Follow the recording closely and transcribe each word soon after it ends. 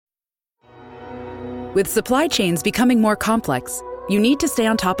With supply chains becoming more complex, you need to stay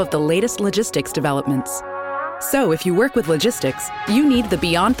on top of the latest logistics developments. So if you work with logistics, you need the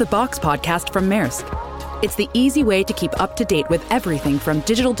Beyond the Box podcast from Maersk. It's the easy way to keep up to date with everything from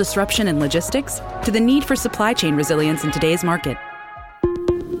digital disruption in logistics to the need for supply chain resilience in today's market.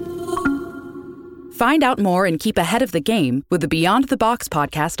 Find out more and keep ahead of the game with the Beyond the Box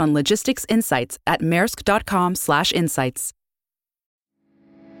podcast on logistics insights at maersk.com/insights.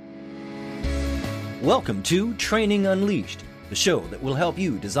 Welcome to Training Unleashed, the show that will help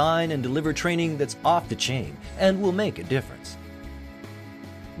you design and deliver training that's off the chain and will make a difference.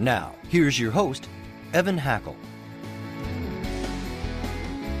 Now, here's your host, Evan Hackle.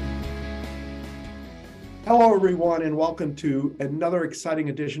 Hello, everyone, and welcome to another exciting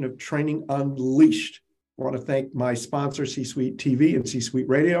edition of Training Unleashed. I want to thank my sponsor, C-Suite TV and C-Suite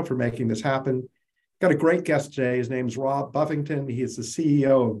Radio, for making this happen. Got a great guest today. His name is Rob Buffington. He is the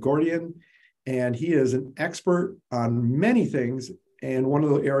CEO of Gordian, and he is an expert on many things. And one of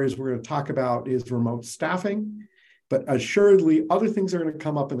the areas we're going to talk about is remote staffing, but assuredly, other things are going to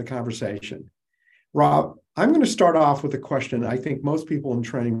come up in the conversation. Rob, I'm going to start off with a question I think most people in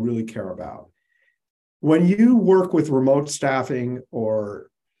training really care about. When you work with remote staffing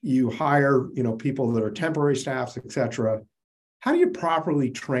or you hire, people that are temporary staffs, et cetera, how do you properly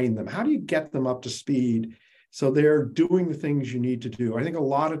train them? How do you get them up to speed so they're doing the things you need to do? I think a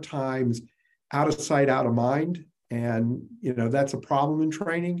lot of times out of sight, out of mind, and that's a problem in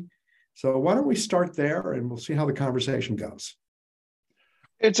training. So why don't we start there and we'll see how the conversation goes.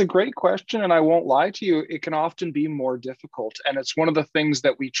 It's a great question, and I won't lie to you, it can often be more difficult. And it's one of the things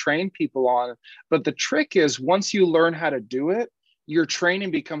that we train people on. But the trick is once you learn how to do it, your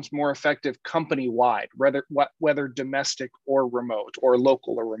training becomes more effective company-wide, whether domestic or remote, or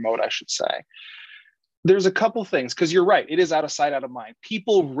local or remote, I should say. There's a couple things, because you're right, it is out of sight, out of mind.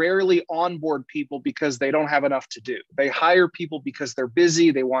 People rarely onboard people because they don't have enough to do. They hire people because they're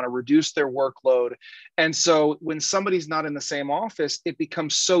busy, they want to reduce their workload. And so when somebody's not in the same office, it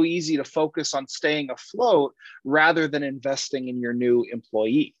becomes so easy to focus on staying afloat rather than investing in your new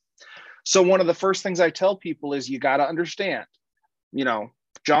employee. So one of the first things I tell people is you got to understand,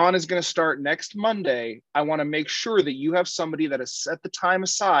 John is going to start next Monday. I want to make sure that you have somebody that has set the time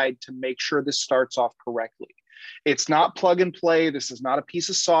aside to make sure this starts off correctly. It's not plug and play. This is not a piece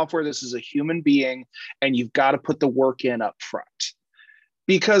of software. This is a human being, and you've got to put the work in up front.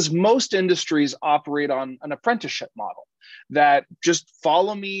 Because most industries operate on an apprenticeship model that just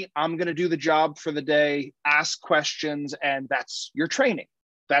follow me, I'm going to do the job for the day, ask questions, and that's your training.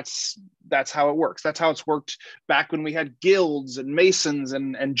 That's how it works. That's how it's worked back when we had guilds and masons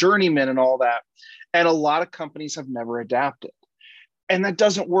and journeymen and all that. And a lot of companies have never adapted. And that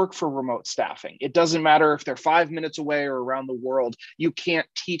doesn't work for remote staffing. It doesn't matter if they're 5 minutes away or around the world. You can't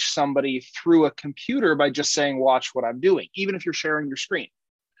teach somebody through a computer by just saying, watch what I'm doing, even if you're sharing your screen.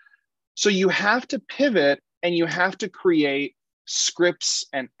 So you have to pivot and you have to create scripts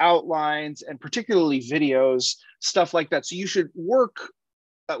and outlines and particularly videos, stuff like that. So you should work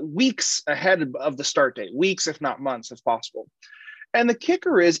weeks ahead of the start date, weeks, if not months, if possible. And the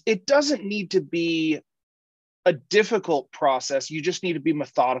kicker is it doesn't need to be a difficult process. You just need to be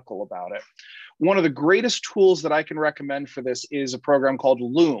methodical about it. One of the greatest tools that I can recommend for this is a program called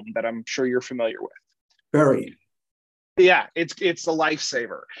Loom that I'm sure you're familiar with. Very. Yeah, it's a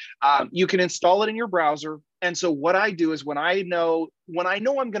lifesaver. You can install it in your browser. And so what I do is when I know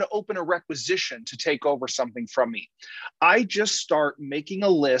I'm going to open a requisition to take over something from me, I just start making a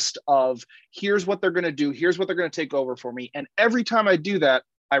list of here's what they're going to do, here's what they're going to take over for me. And every time I do that,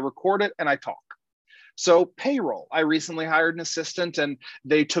 I record it and I talk. So payroll, I recently hired an assistant and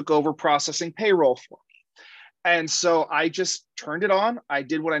they took over processing payroll for me. And so I just turned it on. I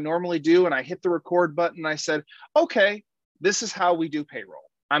did what I normally do and I hit the record button. And I said, okay, this is how we do payroll.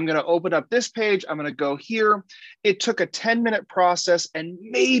 I'm going to open up this page. I'm going to go here. It took a 10-minute process and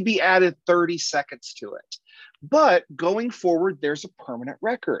maybe added 30 seconds to it. But going forward, there's a permanent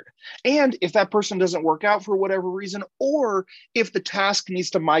record. And if that person doesn't work out for whatever reason, or if the task needs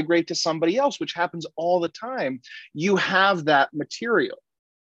to migrate to somebody else, which happens all the time, you have that material.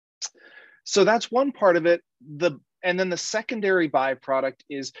 So that's one part of it. And then the secondary byproduct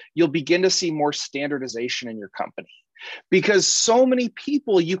is you'll begin to see more standardization in your company. Because so many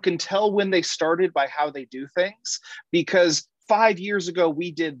people, you can tell when they started by how they do things, because 5 years ago,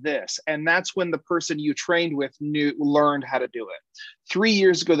 we did this. And that's when the person you trained with learned how to do it. 3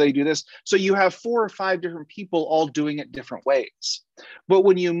 years ago, they do this. So you have 4 or 5 different people all doing it different ways. But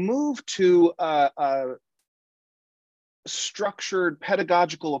when you move to a structured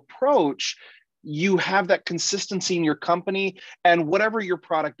pedagogical approach, you have that consistency in your company, and whatever your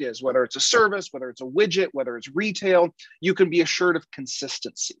product is, whether it's a service, whether it's a widget, whether it's retail, you can be assured of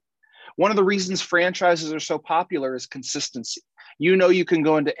consistency. One of the reasons franchises are so popular is consistency. You know, you can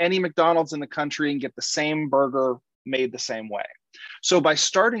go into any McDonald's in the country and get the same burger made the same way. So by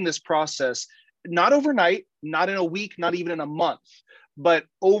starting this process, not overnight, not in a week, not even in a month, but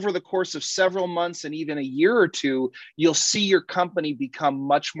over the course of several months and even a year or two, you'll see your company become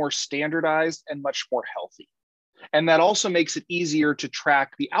much more standardized and much more healthy. And that also makes it easier to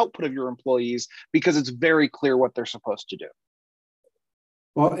track the output of your employees because it's very clear what they're supposed to do.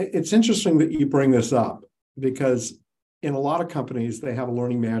 Well, it's interesting that you bring this up because in a lot of companies, they have a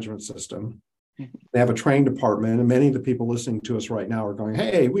learning management system. They have a training department, and many of the people listening to us right now are going,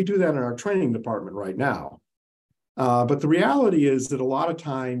 hey, we do that in our training department right now. But the reality is that a lot of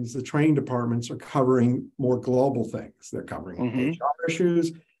times the training departments are covering more global things. They're covering HR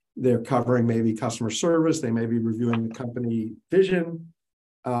issues. They're covering maybe customer service. They may be reviewing the company vision.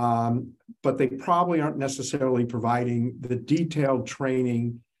 But they probably aren't necessarily providing the detailed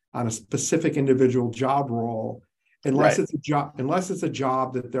training on a specific individual job role, unless it's a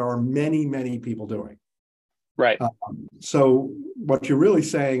job that there are many, many people doing. Right. So what you're really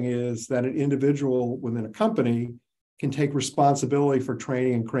saying is that an individual within a company can take responsibility for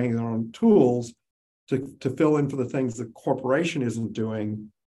training and creating their own tools to fill in for the things the corporation isn't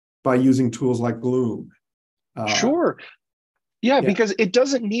doing by using tools like Loom. Sure. Yeah, because it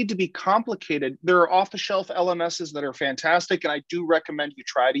doesn't need to be complicated. There are off-the-shelf LMSs that are fantastic, and I do recommend you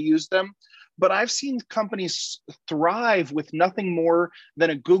try to use them. But I've seen companies thrive with nothing more than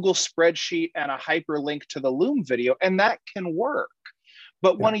a Google spreadsheet and a hyperlink to the Loom video, and that can work.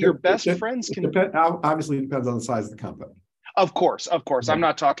 But one of your best friends can... Obviously, it depends on the size of the company. Of course. I'm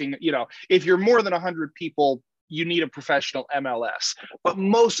not talking, if you're more than 100 people, you need a professional MLS. But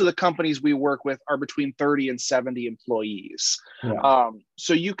most of the companies we work with are between 30 and 70 employees. Yeah.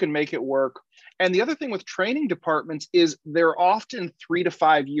 So you can make it work. And the other thing with training departments is they're often 3 to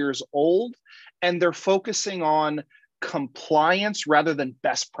 5 years old, and they're focusing on compliance rather than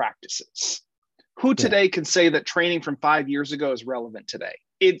best practices. Who today can say that training from 5 years ago is relevant today?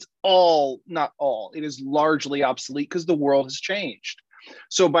 It's not all, it is largely obsolete because the world has changed.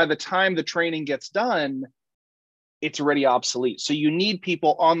 So by the time the training gets done, it's already obsolete. So you need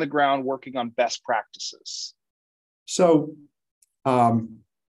people on the ground working on best practices. So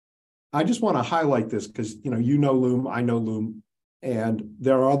I just want to highlight this because you know Loom, I know Loom, and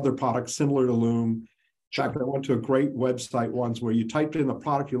there are other products similar to Loom. In fact, I went to a great website once where you typed in the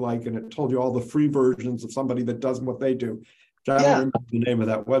product you like and it told you all the free versions of somebody that does what they do. I don't remember the name of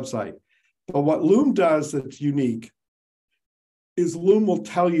that website. But what Loom does that's unique is Loom will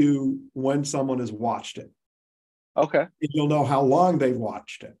tell you when someone has watched it. Okay. And you'll know how long they've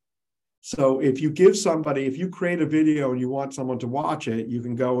watched it. So if you create a video and you want someone to watch it, you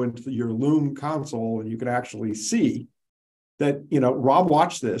can go into your Loom console and you can actually see that, Rob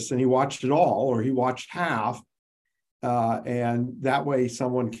watched this and he watched it all, or he watched half. And that way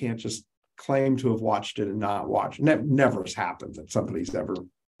someone can't just claim to have watched it and not watch. Never has happened that somebody's ever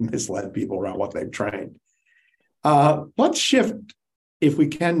misled people around what they've trained. Let's shift, if we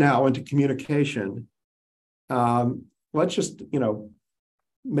can now, into communication. Let's just,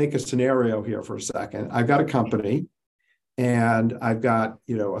 make a scenario here for a second. I've got a company and I've got,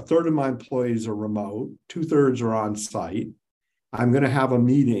 a third of my employees are remote, 2/3 are on site. I'm going to have a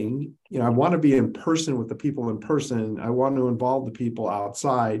meeting. I want to be in person with the people in person. I want to involve the people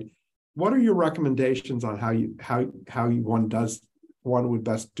outside. What are your recommendations on how one would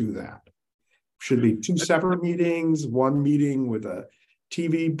best do that? Should it be 2 separate meetings, one meeting with a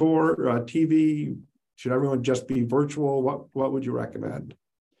TV board, TV? Should everyone just be virtual? What would you recommend?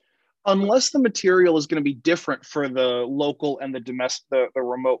 Unless the material is going to be different for the local and the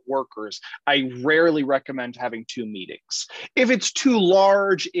remote workers, I rarely recommend having 2 meetings. If it's too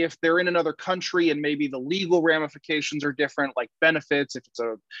large, if they're in another country and maybe the legal ramifications are different, like benefits, if it's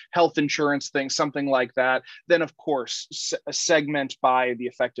a health insurance thing, something like that, then of course, segment by the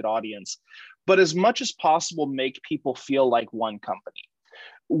affected audience. But as much as possible, make people feel like one company.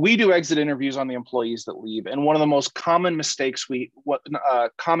 We do exit interviews on the employees that leave. And one of the most common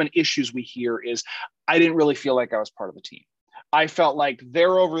common issues we hear is, I didn't really feel like I was part of the team. I felt like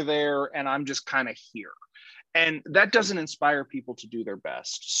they're over there and I'm just kind of here. And that doesn't inspire people to do their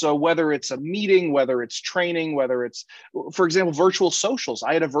best. So whether it's a meeting, whether it's training, whether it's, for example, virtual socials.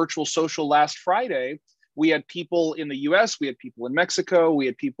 I had a virtual social last Friday. We had people in the US, we had people in Mexico, we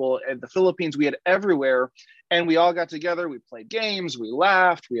had people in the Philippines, we had everywhere. And we all got together, we played games, we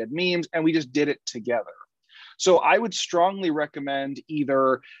laughed, we had memes, and we just did it together. So I would strongly recommend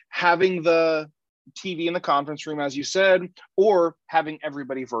either having the TV in the conference room, as you said, or having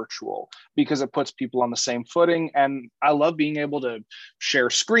everybody virtual, because it puts people on the same footing. And I love being able to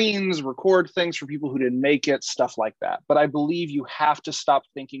share screens, record things for people who didn't make it, stuff like that. But I believe you have to stop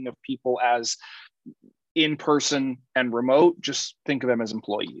thinking of people as in person and remote. Just think of them as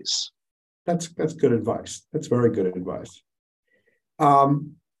employees. That's good advice. That's very good advice.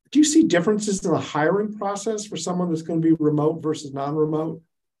 Do you see differences in the hiring process for someone that's going to be remote versus non-remote?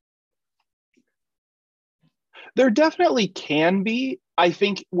 There definitely can be. I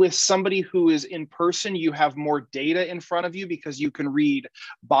think with somebody who is in person, you have more data in front of you because you can read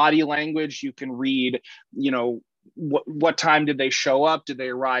body language. You can read, what time did they show up? Did they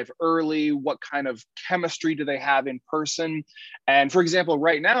arrive early? What kind of chemistry do they have in person? And for example,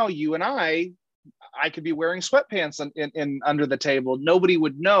 right now, you and I could be wearing sweatpants in under the table. Nobody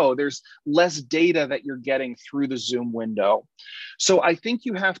would know. There's less data that you're getting through the Zoom window. So I think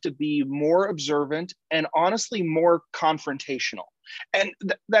you have to be more observant and honestly more confrontational. And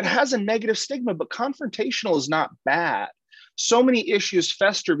that has a negative stigma, but confrontational is not bad. So many issues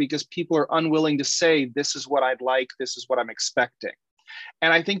fester because people are unwilling to say, this is what I'd like, this is what I'm expecting.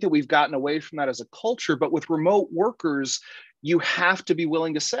 And I think that we've gotten away from that as a culture. But with remote workers, you have to be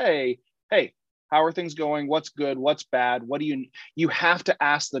willing to say, hey, how are things going? What's good? What's bad? You have to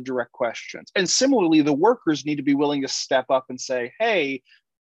ask the direct questions. And similarly, the workers need to be willing to step up and say, hey,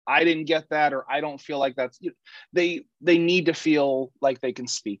 I didn't get that, or I don't feel like that's, they need to feel like they can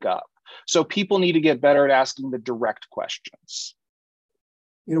speak up. So people need to get better at asking the direct questions.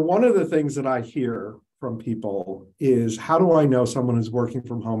 One of the things that I hear from people is, how do I know someone who's working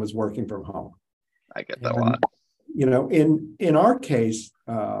from home is working from home? I get that a lot. In our case,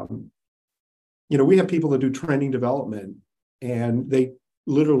 we have people that do training development, and they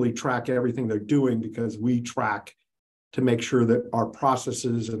literally track everything they're doing because we track to make sure that our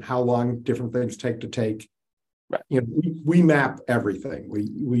processes and how long different things take to take. Right. We map everything.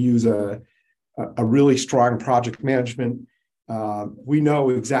 We use a really strong project management. We know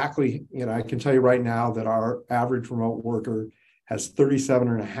exactly, I can tell you right now that our average remote worker has 37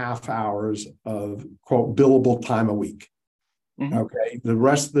 and a half hours of, quote, billable time a week. Mm-hmm. Okay. The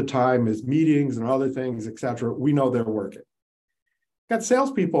rest of the time is meetings and other things, et cetera. We know they're working. Got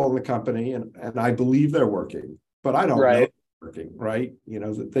salespeople in the company, and I believe they're working, but I don't know they're working, right?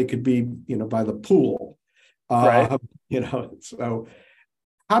 That they could be, by the pool. Right. So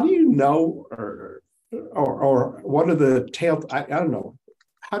how do you know, or what are the I don't know.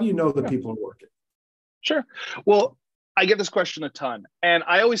 How do you know that people are working? Sure. Well, I get this question a ton, and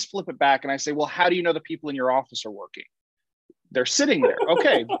I always flip it back and I say, well, how do you know the people in your office are working? They're sitting there.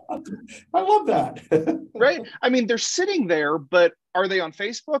 Okay. I love that. Right. I mean, they're sitting there, but are they on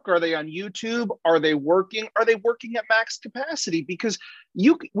Facebook? Are they on YouTube? Are they working? Are they working at max capacity? Because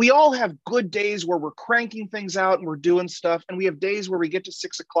we all have good days where we're cranking things out and we're doing stuff. And we have days where we get to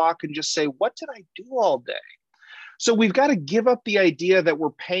 6 o'clock and just say, what did I do all day? So we've got to give up the idea that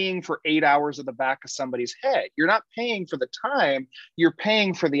we're paying for 8 hours at the back of somebody's head. You're not paying for the time, you're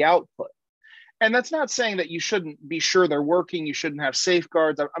paying for the output. And that's not saying that you shouldn't be sure they're working, you shouldn't have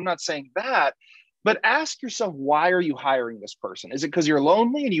safeguards. I'm not saying that, but ask yourself, why are you hiring this person? Is it because you're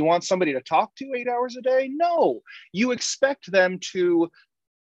lonely and you want somebody to talk to 8 hours a day? No, you expect them to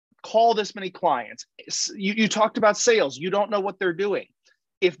call this many clients. You talked about sales. You don't know what they're doing.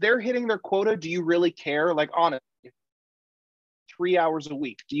 If they're hitting their quota, do you really care? Like, honestly, 3 hours a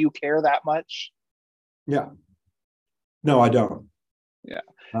week, do you care that much? Yeah. No, I don't. Yeah.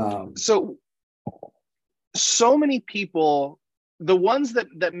 So many people, the ones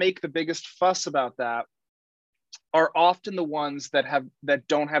that make the biggest fuss about that are often the ones that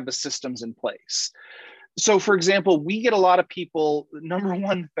don't have the systems in place. So for example, we get a lot of people, the number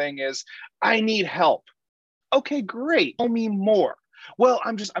one thing is, I need help. Okay, great. Tell me more. Well,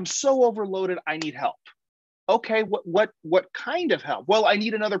 I'm so overloaded, I need help. Okay, what kind of help? Well, I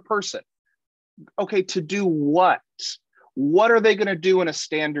need another person. Okay, to do what? What are they going to do in a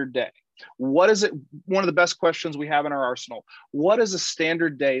standard day? What is it? One of the best questions we have in our arsenal. What does a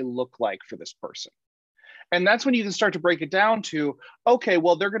standard day look like for this person? And that's when you can start to break it down to, okay,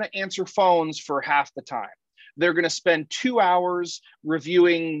 well, they're going to answer phones for half the time. They're going to spend 2 hours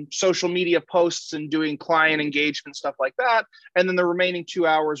reviewing social media posts and doing client engagement, stuff like that. And then the remaining 2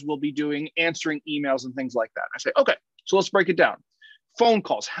 hours will be answering emails and things like that. I say, okay, so let's break it down. Phone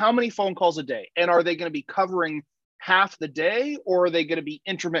calls. How many phone calls a day? And are they going to be covering half the day, or are they going to be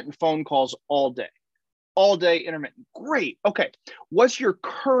intermittent phone calls all day? All day intermittent. Great. Okay. What's your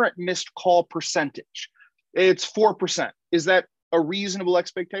current missed call percentage? It's 4%. Is that a reasonable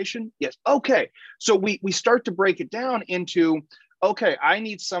expectation? Yes. Okay. So we start to break it down into, okay, I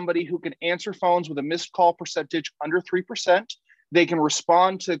need somebody who can answer phones with a missed call percentage under 3%. They can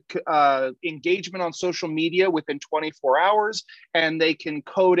respond to engagement on social media within 24 hours, and they can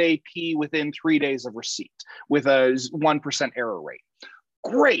code AP within 3 days of receipt with a 1% error rate.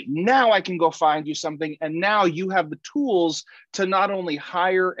 Great. Now I can go find you something. And now you have the tools to not only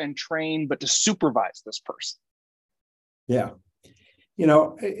hire and train, but to supervise this person. Yeah.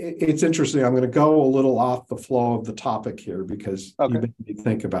 It's interesting. I'm going to go a little off the flow of the topic here because you made me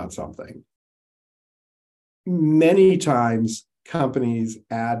think about something. Many times companies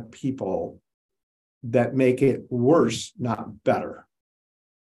add people that make it worse, not better.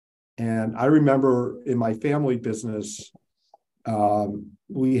 And I remember in my family business,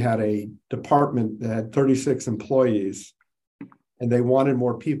 we had a department that had 36 employees, and they wanted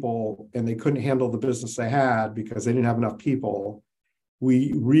more people, and they couldn't handle the business they had because they didn't have enough people.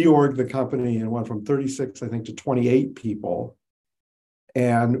 We reorged the company and went from 36, I think, to 28 people.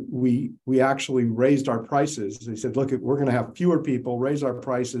 And we actually raised our prices. They said, look, we're going to have fewer people, raise our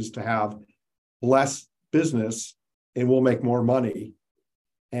prices to have less business, and we'll make more money.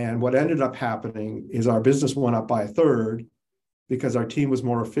 And what ended up happening is our business went up by a third because our team was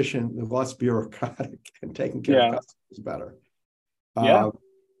more efficient and less bureaucratic and taking care of customers better.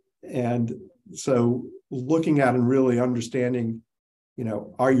 And so looking at and really understanding,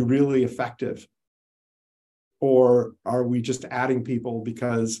 are you really effective? Or are we just adding people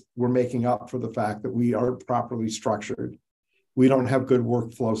because we're making up for the fact that we aren't properly structured? We don't have good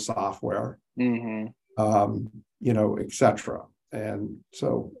workflow software, et cetera. And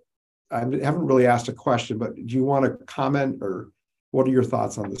so I haven't really asked a question, but do you want to comment, or what are your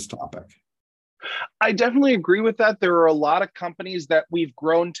thoughts on this topic? I definitely agree with that. There are a lot of companies that we've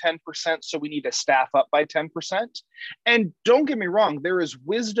grown 10%, so we need to staff up by 10%. And don't get me wrong, there is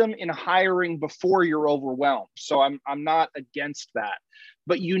wisdom in hiring before you're overwhelmed. So I'm not against that,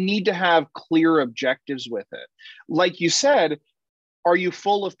 but you need to have clear objectives with it. Like you said, are you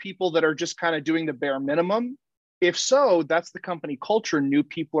full of people that are just kind of doing the bare minimum? If so, that's the company culture new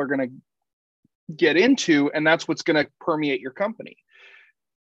people are going to get into, and that's what's going to permeate your company.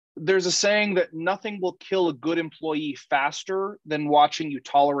 There's a saying that nothing will kill a good employee faster than watching you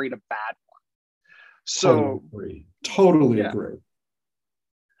tolerate a bad one. So totally agree.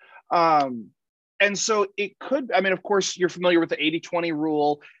 And so it could, of course, you're familiar with the 80-20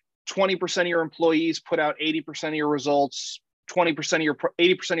 rule. 20% of your employees put out 80% of your results.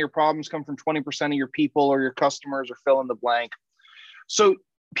 80% of your problems come from 20% of your people or your customers, or fill in the blank. So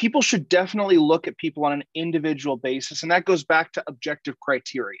people should definitely look at people on an individual basis. And that goes back to objective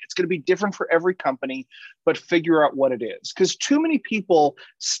criteria. It's going to be different for every company, but figure out what it is. Because too many people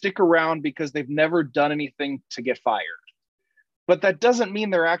stick around because they've never done anything to get fired. But that doesn't mean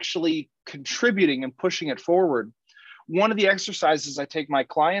they're actually contributing and pushing it forward. One of the exercises I take my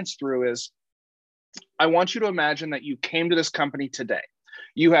clients through is, I want you to imagine that you came to this company today.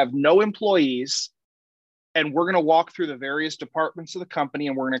 You have no employees, and we're going to walk through the various departments of the company,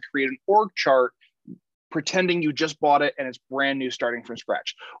 and we're going to create an org chart pretending you just bought it and it's brand new, starting from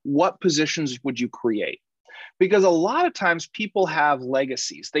scratch. What positions would you create? Because a lot of times people have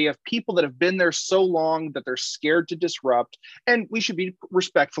legacies. They have people that have been there so long that they're scared to disrupt. And we should be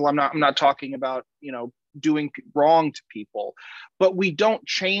respectful. I'm not talking about, doing wrong to people, but we don't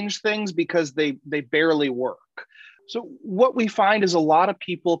change things because they barely work. So what we find is a lot of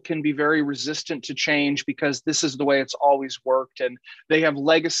people can be very resistant to change because this is the way it's always worked. And they have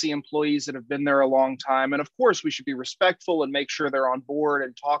legacy employees that have been there a long time. And of course, we should be respectful and make sure they're on board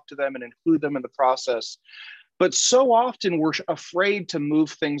and talk to them and include them in the process. But so often we're afraid to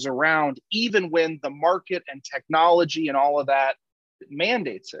move things around, even when the market and technology and all of that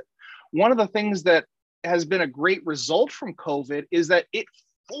mandates it. One of the things that has been a great result from COVID is that it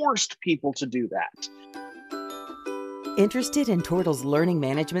forced people to do that. Interested in Tortle's learning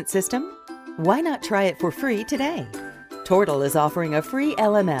management system? Why not try it for free today? Tortle is offering a free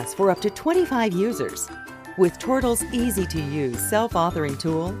LMS for up to 25 users. With Tortle's easy-to-use self-authoring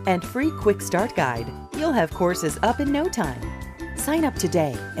tool and free quick start guide, you'll have courses up in no time. Sign up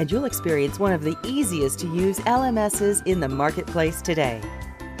today and you'll experience one of the easiest to use LMSs in the marketplace today.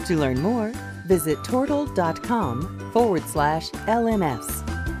 To learn more, visit tortle.com/LMS.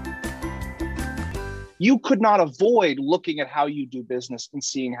 You could not avoid looking at how you do business and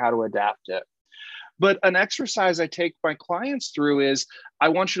seeing how to adapt it. But an exercise I take my clients through is, I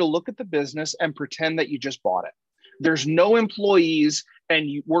want you to look at the business and pretend that you just bought it. There's no employees, and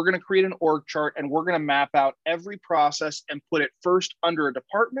we're going to create an org chart, and we're going to map out every process and put it first under a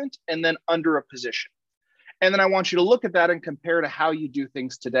department and then under a position. And then I want you to look at that and compare to how you do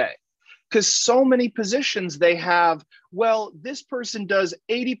things today. Because so many positions they have, well, this person does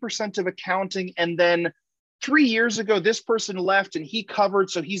 80% of accounting, and then 3 years ago, this person left and he covered,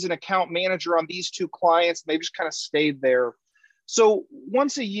 so he's an account manager on these two clients. And they just kind of stayed there. So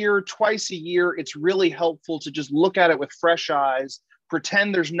once a year, twice a year, it's really helpful to just look at it with fresh eyes,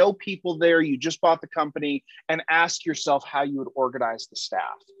 pretend there's no people there, you just bought the company, and ask yourself how you would organize the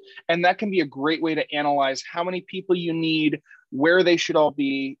staff. And that can be a great way to analyze how many people you need, where they should all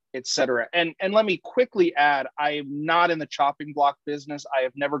be, et cetera. And let me quickly add, I am not in the chopping block business. I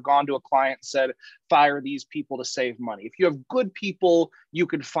have never gone to a client and said, fire these people to save money. If you have good people, you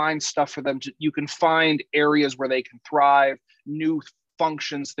can find stuff for them. You can find areas where they can thrive, new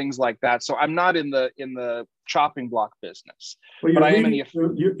functions, things like that. So I'm not in the chopping block business. Well, but I am in the...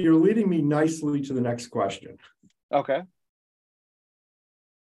 You're leading me nicely to the next question. Okay.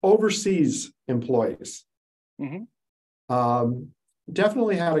 Overseas employees. Mm-hmm.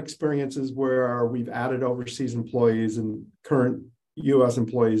 Definitely had experiences where we've added overseas employees and current U.S.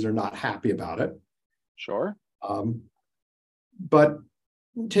 employees are not happy about it. Sure. But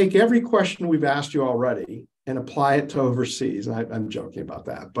take every question we've asked you already and apply it to overseas. I'm joking about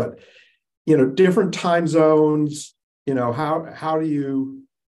that, but different time zones. How do you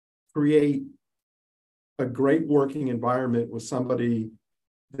create a great working environment with somebody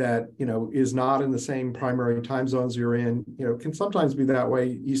that is not in the same primary time zones you're in? Can sometimes be that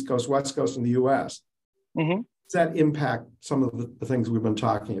way, East Coast, West Coast in the US. Mm-hmm. Does that impact some of the things we've been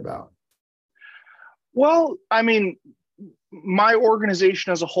talking about? Well, I mean, my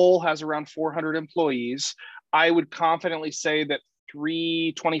organization as a whole has around 400 employees. I would confidently say that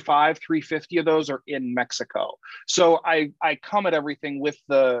 325, 350 of those are in Mexico. So I come at everything with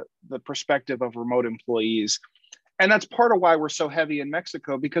the perspective of remote employees. And that's part of why we're so heavy in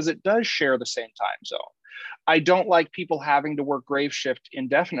Mexico, because it does share the same time zone. I don't like people having to work grave shift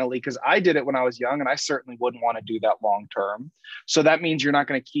indefinitely, because I did it when I was young and I certainly wouldn't want to do that long term. So that means you're not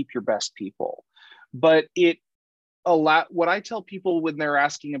going to keep your best people. But what I tell people when they're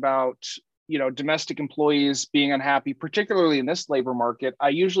asking about, domestic employees being unhappy, particularly in this labor market, I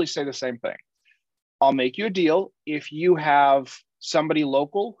usually say the same thing. I'll make you a deal. If you have somebody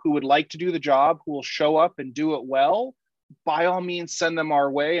local who would like to do the job, who will show up and do it well, by all means, send them our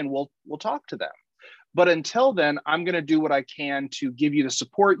way and we'll talk to them. But until then, I'm going to do what I can to give you the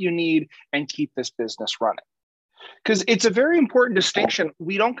support you need and keep this business running. Because it's a very important distinction.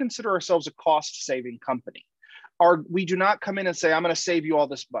 We don't consider ourselves a cost-saving company. We do not come in and say, I'm going to save you all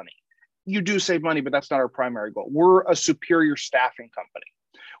this money. You do save money, but that's not our primary goal. We're a superior staffing company.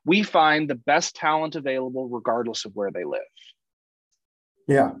 We find the best talent available regardless of where they live.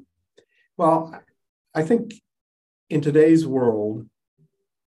 Yeah. Well, I think in today's world,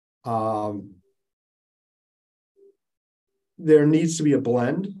 there needs to be a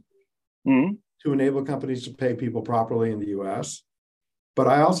blend to enable companies to pay people properly in the US. But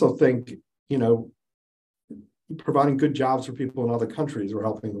I also think, providing good jobs for people in other countries are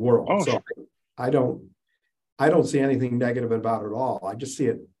helping the world. Oh, so sure. I don't see anything negative about it at all. I just see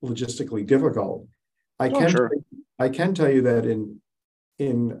it logistically difficult. I can tell you that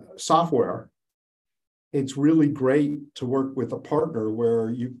in software, it's really great to work with a partner where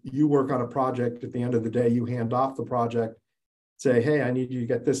you work on a project. At the end of the day, you hand off the project, say, hey, I need you to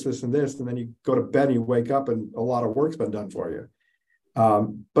get this, this, and this. And then you go to bed and you wake up and a lot of work's been done for you.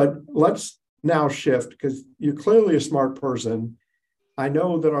 But let's now shift, because you're clearly a smart person. I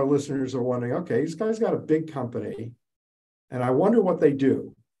know that our listeners are wondering, okay, this guy's got a big company and I wonder what they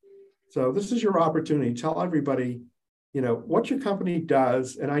do. So this is your opportunity. Tell everybody, what your company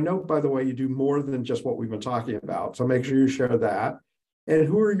does. And I know, by the way, you do more than just what we've been talking about. So make sure you share that. And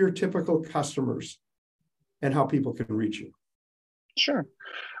who are your typical customers and how people can reach you? Sure.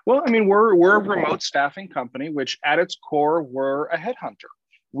 Well, I mean, we're a remote staffing company, which at its core, we're a headhunter.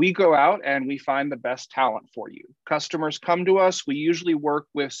 We go out and we find the best talent for you. Customers come to us. We usually work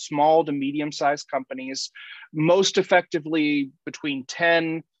with small to medium-sized companies, most effectively between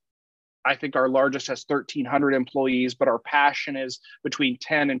 10. I think our largest has 1,300 employees, but our passion is between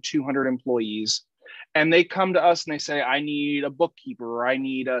 10 and 200 employees. And they come to us and they say, I need a bookkeeper, or I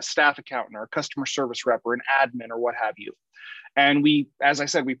need a staff accountant, or a customer service rep, or an admin, or what have you. And we, as I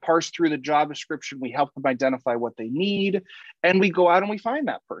said, we parse through the job description, we help them identify what they need, and we go out and we find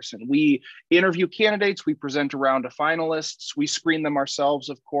that person. We interview candidates, we present a round of finalists, we screen them ourselves,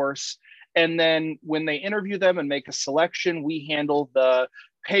 of course. And then when they interview them and make a selection, we handle the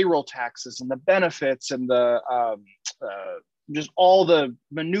payroll taxes and the benefits and the just all the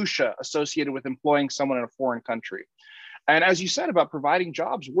minutia associated with employing someone in a foreign country. And as you said about providing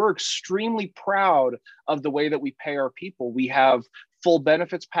jobs, we're extremely proud of the way that we pay our people. We have full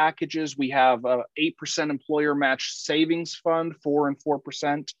benefits packages. We have a 8% employer match savings fund, 4 and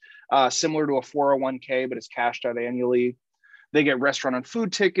 4%, similar to a 401k, but it's cashed out annually. They get restaurant and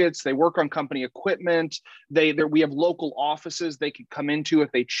food tickets. They work on company equipment. We have local offices they can come into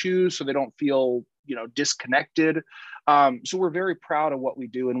if they choose, so they don't feel disconnected. So we're very proud of what we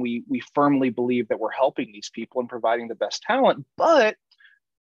do, and we firmly believe that we're helping these people and providing the best talent. But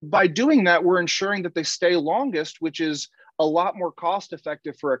by doing that, we're ensuring that they stay longest, which is a lot more cost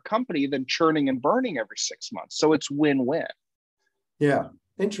effective for a company than churning and burning every 6 months. So it's win-win. Yeah,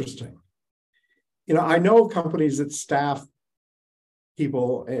 interesting. I know of companies that staff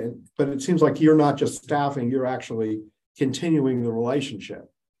people, but it seems like you're not just staffing, you're actually continuing the relationship.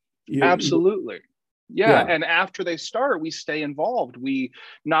 Absolutely. Yeah. And after they start, we stay involved. We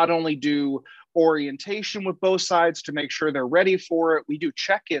not only do orientation with both sides to make sure they're ready for it, we do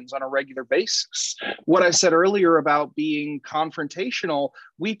check-ins on a regular basis. What I said earlier about being confrontational,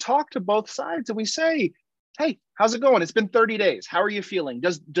 we talk to both sides and we say, hey, how's it going? It's been 30 days. How are you feeling?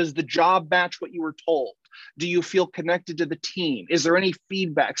 Does the job match what you were told? Do you feel connected to the team? Is there any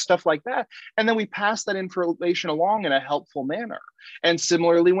feedback? Stuff like that. And then we pass that information along in a helpful manner. And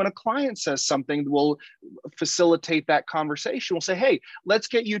similarly, when a client says something, we'll facilitate that conversation. We'll say, hey, let's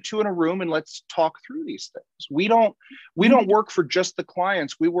get you two in a room and let's talk through these things. We don't work for just the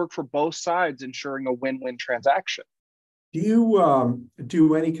clients. We work for both sides, ensuring a win-win transaction. Do you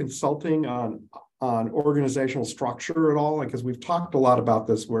do any consulting on organizational structure at all? Because we've talked a lot about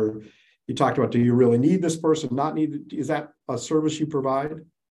this, where you talked about, do you really need this person, not need? Is that a service you provide?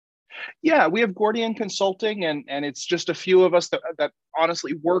 Yeah, we have Gordian Consulting, and it's just a few of us that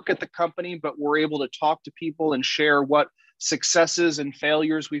honestly work at the company, but we're able to talk to people and share what successes and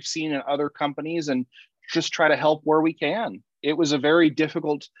failures we've seen in other companies and just try to help where we can. It was a very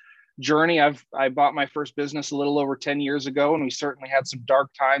difficult journey. I bought my first business a little over 10 years ago, and we certainly had some dark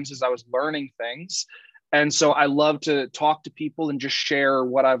times as I was learning things. And so I love to talk to people and just share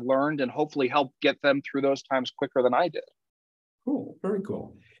what I've learned and hopefully help get them through those times quicker than I did. Cool. Very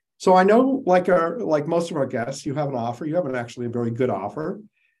cool. So I know, like most of our guests, you have an offer. You have actually a very good offer.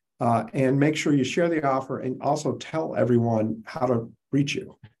 And make sure you share the offer and also tell everyone how to reach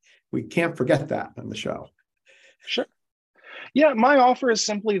you. We can't forget that on the show. Sure. Yeah, my offer is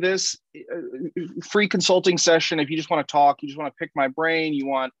simply this free consulting session. If you just want to talk, you just want to pick my brain, you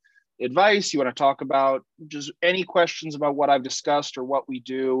want advice, you want to talk about just any questions about what I've discussed or what we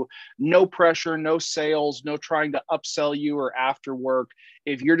do, no pressure, no sales, no trying to upsell you or after work.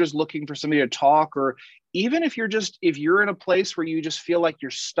 If you're just looking for somebody to talk, or even if you're in a place where you just feel like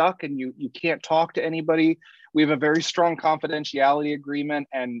you're stuck and you can't talk to anybody, we have a very strong confidentiality agreement,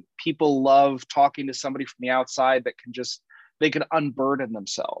 and people love talking to somebody from the outside that they can unburden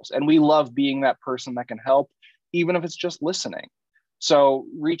themselves. And we love being that person that can help, even if it's just listening. So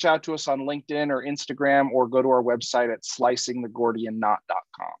reach out to us on LinkedIn or Instagram, or go to our website at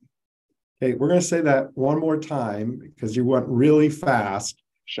slicingthegordianknot.com. Okay, we're going to say that one more time because you went really fast.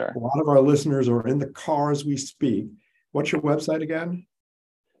 Sure. A lot of our listeners are in the car as we speak. What's your website again?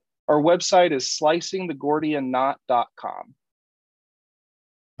 Our website is slicingthegordianknot.com.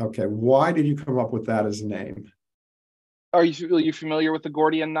 Okay. Why did you come up with that as a name? Are you familiar with the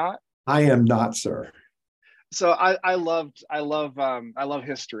Gordian knot? I am not, sir. So I love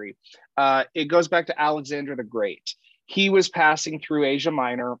history. It goes back to Alexander the Great. He was passing through Asia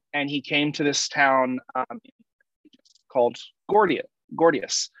Minor, and he came to this town called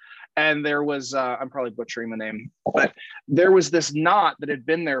Gordius. And there was, I'm probably butchering the name, but there was this knot that had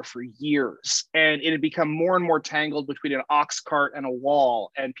been there for years, and it had become more and more tangled between an ox cart and a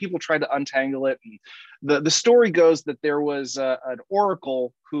wall, and people tried to untangle it. And the story goes that there was an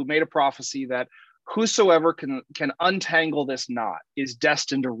oracle who made a prophecy that whosoever can untangle this knot is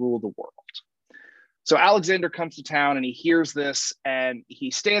destined to rule the world. So Alexander comes to town and he hears this, and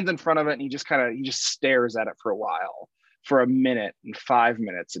he stands in front of it, and he just stares at it for a while, for a minute and 5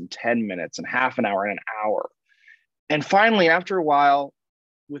 minutes and 10 minutes and half an hour and an hour. And finally, after a while,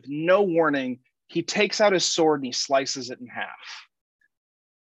 with no warning, he takes out his sword and he slices it in half,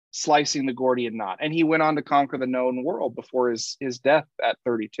 slicing the Gordian knot. And he went on to conquer the known world before his death at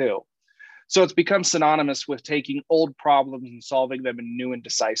 32. So it's become synonymous with taking old problems and solving them in new and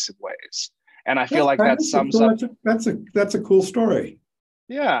decisive ways. And I feel like that sums up. That's a cool story.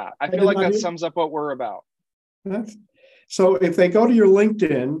 Yeah, I feel like that sums up what we're about. So if they go to your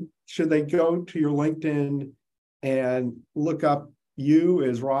LinkedIn, should they go to your LinkedIn and look up you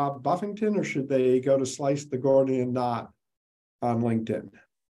as Rob Buffington, or should they go to Slice the Gordian Knot on LinkedIn?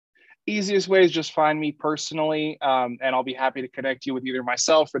 Easiest way is just find me personally, and I'll be happy to connect you with either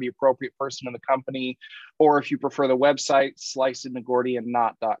myself or the appropriate person in the company. Or if you prefer the website,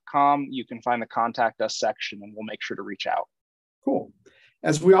 slicedandgordyandnot.com, you can find the contact us section and we'll make sure to reach out. Cool.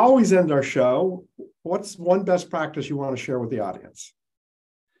 As we always end our show, what's one best practice you want to share with the audience?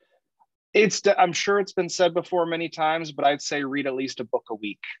 I'm sure it's been said before many times, but I'd say read at least a book a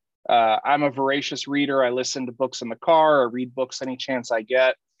week. I'm a voracious reader. I listen to books in the car. I read books any chance I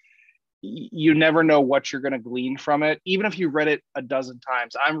get. You never know what you're going to glean from it. Even if you read it a dozen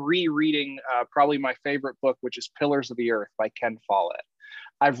times, I'm rereading probably my favorite book, which is Pillars of the Earth by Ken Follett.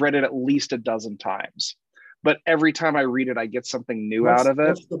 I've read it at least a dozen times, but every time I read it, I get something new out of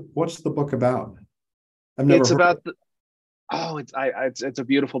it. What's the book about? I've never It's heard about it's a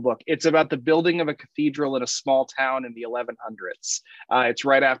beautiful book. It's about the building of a cathedral in a small town in the 1100s. It's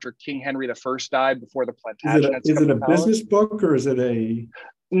right after King Henry I died, before the Plantagenets. Is it a business book or is it a?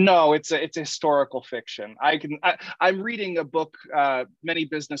 No, it's historical fiction. I'm reading a book, many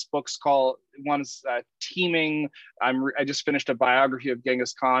business books one's Teaming. I just finished a biography of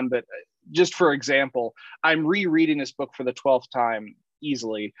Genghis Khan, but just for example, I'm rereading this book for the 12th time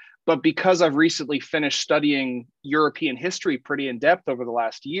easily. But because I've recently finished studying European history pretty in depth over the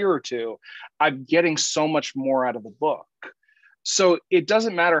last year or two, I'm getting so much more out of the book. So it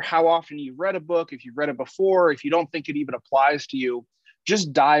doesn't matter how often you've read a book, if you've read it before, if you don't think it even applies to you,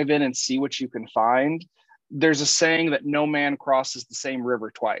 just dive in and see what you can find. There's a saying that no man crosses the same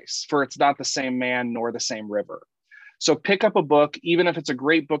river twice, for it's not the same man nor the same river. So pick up a book, even if it's a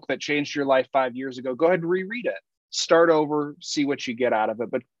great book that changed your life 5 years ago, go ahead and reread it. Start over, see what you get out of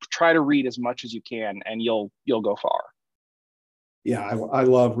it, but try to read as much as you can and you'll go far. Yeah, I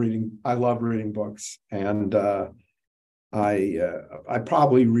love reading. I love reading books, and I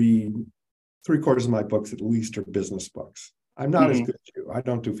probably read 3/4 of my books at least are business books. I'm not as good as you. I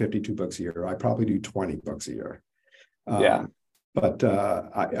don't do 52 books a year. I probably do 20 books a year. But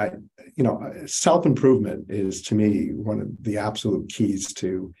self-improvement is, to me, one of the absolute keys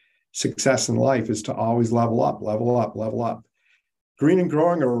to success in life, is to always level up. Green and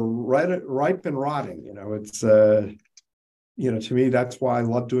growing or ripe and rotting. It's, to me, that's why I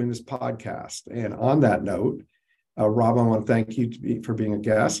love doing this podcast. And on that note, Rob, I want to thank you for being a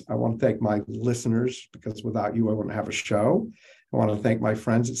guest. I want to thank my listeners, because without you, I wouldn't have a show. I want to thank my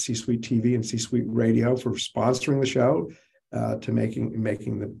friends at C-Suite TV and C-Suite Radio for sponsoring the show, to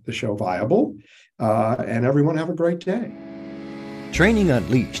making the show viable. And everyone have a great day. Training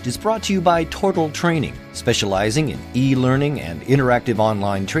Unleashed is brought to you by Tortal Training, specializing in e-learning and interactive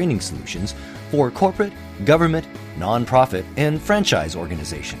online training solutions for corporate, government, nonprofit, and franchise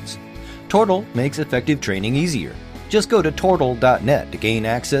organizations. Tortal makes effective training easier. Just go to tortal.net to gain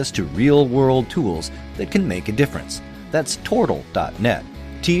access to real-world tools that can make a difference. That's tortal.net,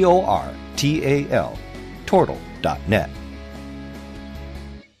 Tortal, tortal.net.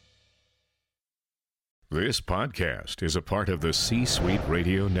 This podcast is a part of the C-Suite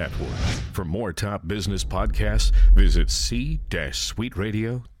Radio Network. For more top business podcasts, visit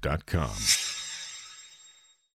c-suiteradio.com.